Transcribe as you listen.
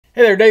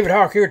Hey there, David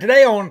Hawk here.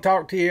 Today I want to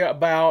talk to you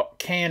about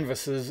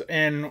canvases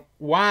and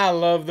why I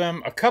love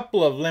them, a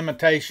couple of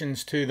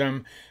limitations to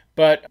them,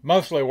 but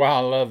mostly why I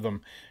love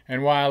them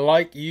and why I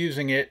like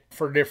using it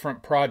for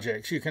different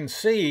projects. You can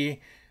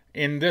see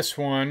in this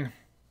one,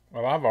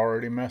 well, I've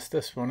already messed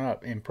this one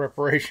up in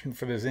preparation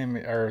for this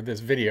image or this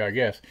video, I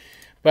guess.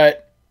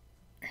 But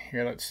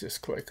here, let's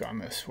just click on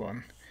this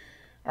one.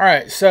 All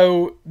right,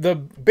 so the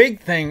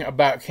big thing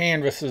about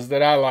canvases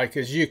that I like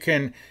is you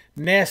can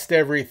nest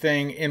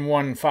everything in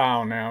one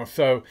file now.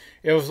 So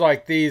it was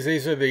like these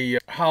are the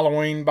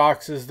Halloween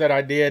boxes that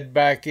I did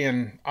back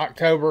in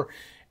October,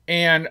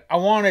 and I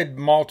wanted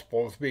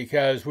multiples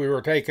because we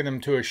were taking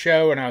them to a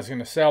show and I was going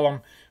to sell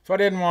them, so I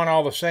didn't want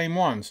all the same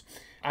ones.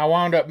 I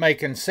wound up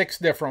making 6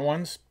 different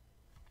ones.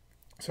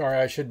 Sorry,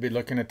 I should be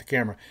looking at the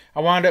camera. I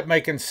wound up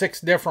making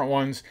 6 different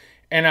ones,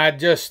 and I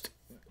just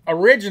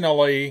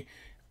originally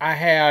I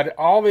had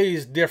all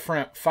these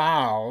different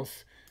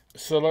files.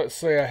 So let's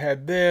say I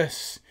had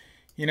this,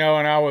 and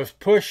I was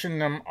pushing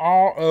them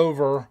all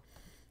over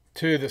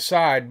to the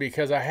side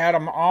because I had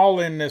them all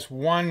in this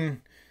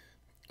one,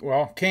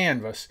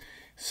 canvas.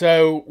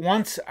 So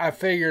once I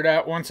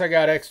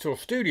got xTool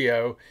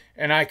Studio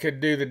and I could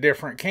do the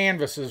different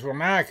canvases, well,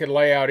 now I could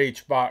lay out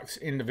each box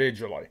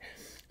individually.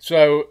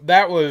 So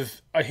that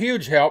was a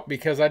huge help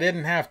because I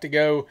didn't have to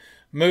go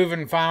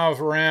moving files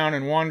around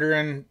and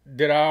wondering,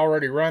 did I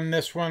already run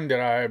this one? Did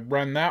I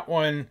run that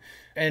one?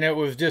 And it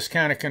was just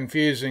kind of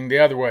confusing the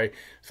other way.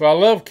 So I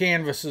love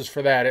canvases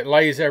for that. It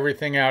lays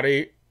everything out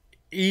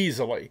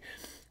easily.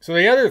 So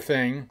the other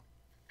thing,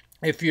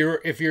 if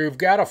you've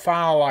got a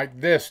file like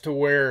this to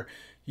where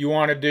you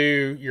want to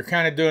do, you're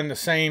kind of doing the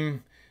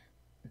same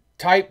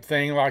type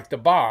thing like the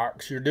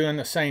box. You're doing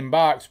the same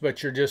box,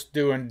 but you're just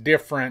doing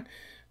different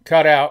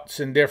cutouts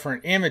and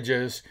different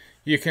images.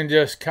 You can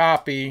just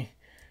copy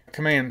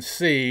Command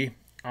C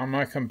on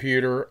my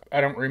computer. I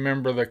don't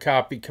remember the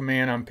copy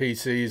command on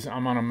PCs.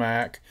 I'm on a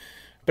Mac.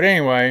 But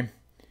anyway,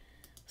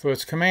 so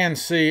it's Command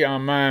C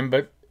on mine,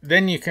 but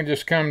then you can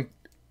just click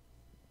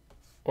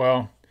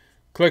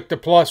the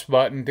plus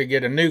button to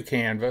get a new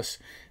canvas,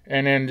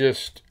 and then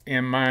just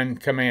in mine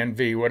Command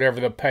V, whatever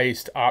the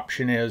paste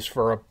option is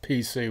for a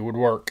PC would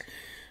work.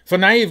 So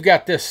now you've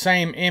got this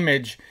same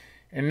image,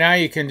 and now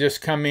you can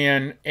just come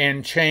in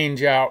and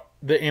change out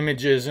the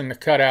images and the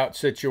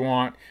cutouts that you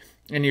want,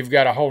 and you've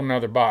got a whole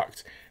nother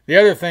box. The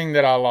other thing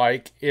that I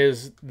like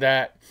is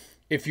that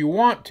if you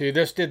want to,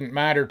 this didn't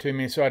matter to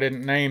me, so I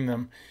didn't name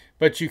them,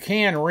 but you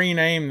can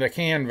rename the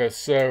canvas.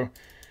 So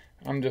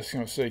I'm just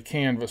going to say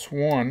canvas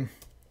 1,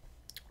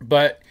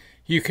 but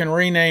you can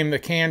rename the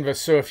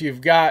canvas. So if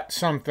you've got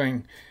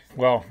something,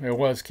 well, it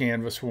was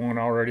canvas 1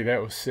 already.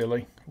 That was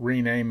silly,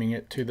 renaming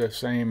it to the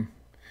same.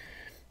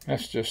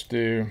 Let's just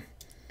do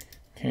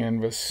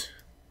canvas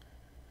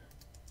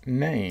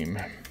name.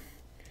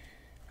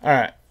 All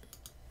right.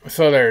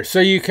 So there,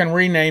 so you can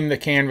rename the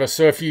canvas.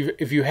 So if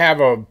you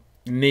have a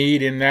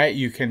need in that,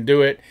 you can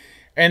do it.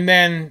 And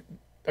then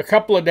a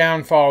couple of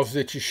downfalls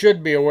that you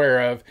should be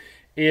aware of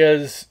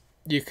is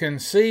you can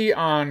see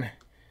on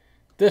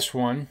this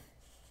one,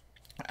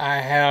 I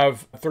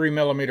have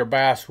 3mm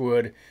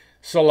basswood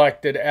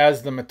selected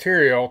as the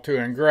material to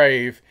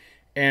engrave,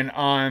 and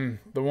on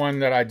the one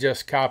that I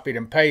just copied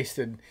and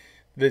pasted,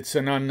 that's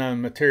an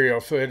unknown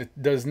material. So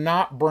it does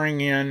not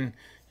bring in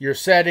your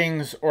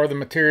settings or the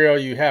material.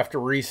 You have to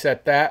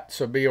reset that,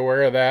 so be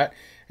aware of that.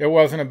 It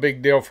wasn't a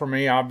big deal for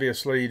me.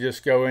 Obviously, you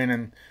just go in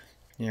and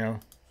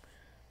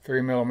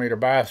 3mm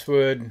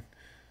basswood,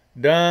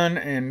 done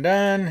and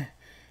done.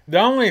 The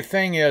only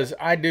thing is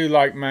I do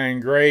like my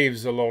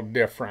engraves a little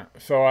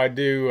different. So I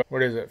do,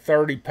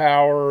 30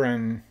 power,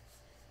 and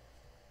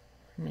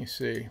let me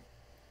see.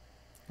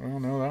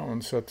 Well, no, that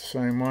one's set the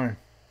same way.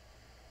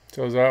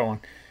 So is that one.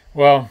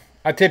 Well,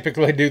 I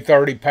typically do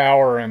 30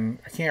 power, and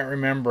I can't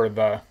remember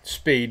the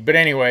speed. But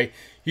anyway,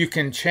 you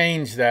can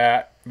change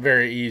that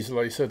very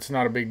easily, so it's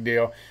not a big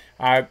deal.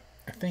 I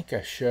think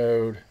I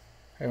showed,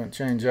 I haven't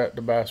changed that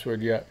to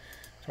basswood yet.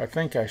 So I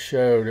think I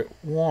showed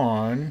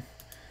one.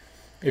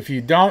 If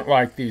you don't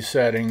like these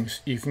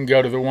settings, you can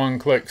go to the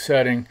one-click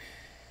setting.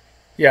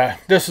 Yeah,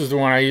 this is the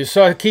one I use.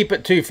 So I keep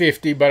it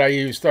 250, but I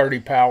use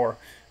 30 power.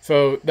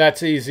 So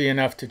that's easy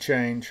enough to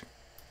change.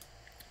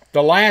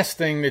 The last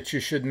thing that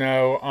you should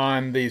know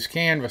on these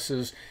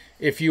canvases,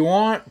 if you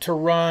want to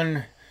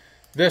run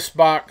this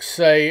box,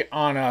 say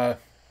on a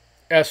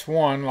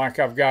S1 like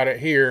I've got it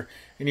here,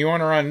 and you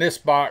want to run this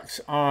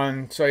box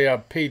on, say,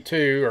 a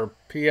P2 or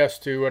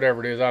PS2,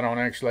 whatever it is, I don't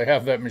actually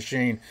have that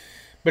machine,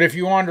 but if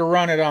you wanted to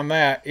run it on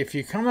that, if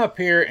you come up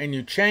here and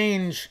you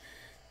change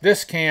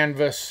this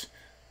canvas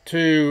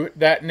to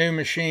that new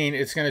machine,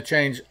 it's going to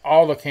change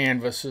all the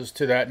canvases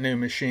to that new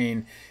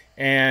machine,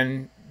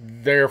 and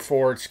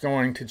therefore it's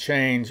going to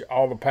change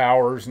all the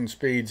powers and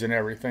speeds and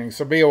everything.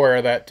 So be aware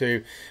of that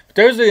too. But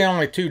those are the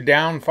only 2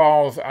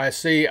 downfalls I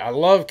see. I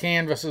love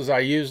canvases. I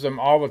use them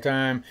all the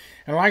time.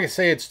 And like I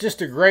say, it's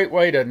just a great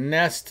way to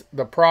nest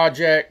the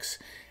projects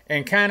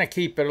and kind of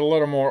keep it a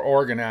little more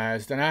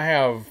organized. And I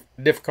have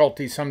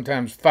difficulty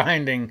sometimes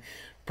finding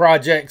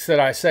projects that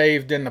I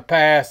saved in the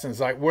past, and it's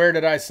like, where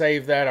did I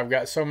save that? I've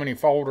got so many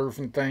folders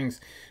and things.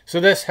 So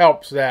this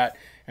helps that,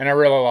 and I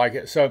really like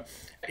it. So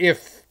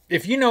if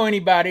you know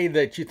anybody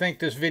that you think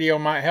this video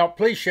might help,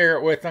 please share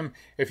it with them.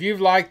 If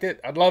you've liked it,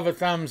 I'd love a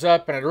thumbs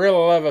up, and I'd really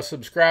love a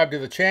subscribe to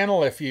the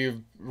channel if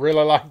you've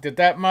really liked it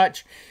that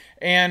much.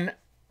 And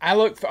I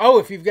look for,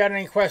 if you've got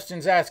any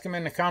questions, ask them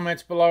in the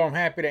comments below. I'm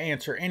happy to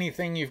answer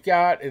anything you've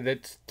got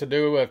that's to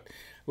do with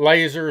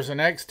lasers and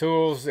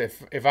xTools.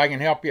 If I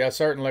can help you, I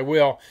certainly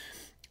will.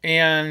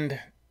 And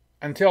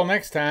until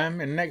next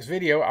time, in the next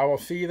video, I will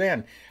see you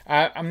then.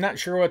 I'm not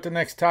sure what the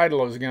next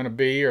title is going to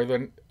be,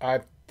 or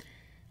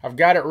I've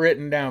got it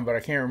written down, but I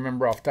can't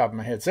remember off the top of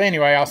my head. So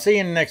anyway, I'll see you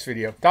in the next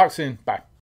video. Talk soon. Bye.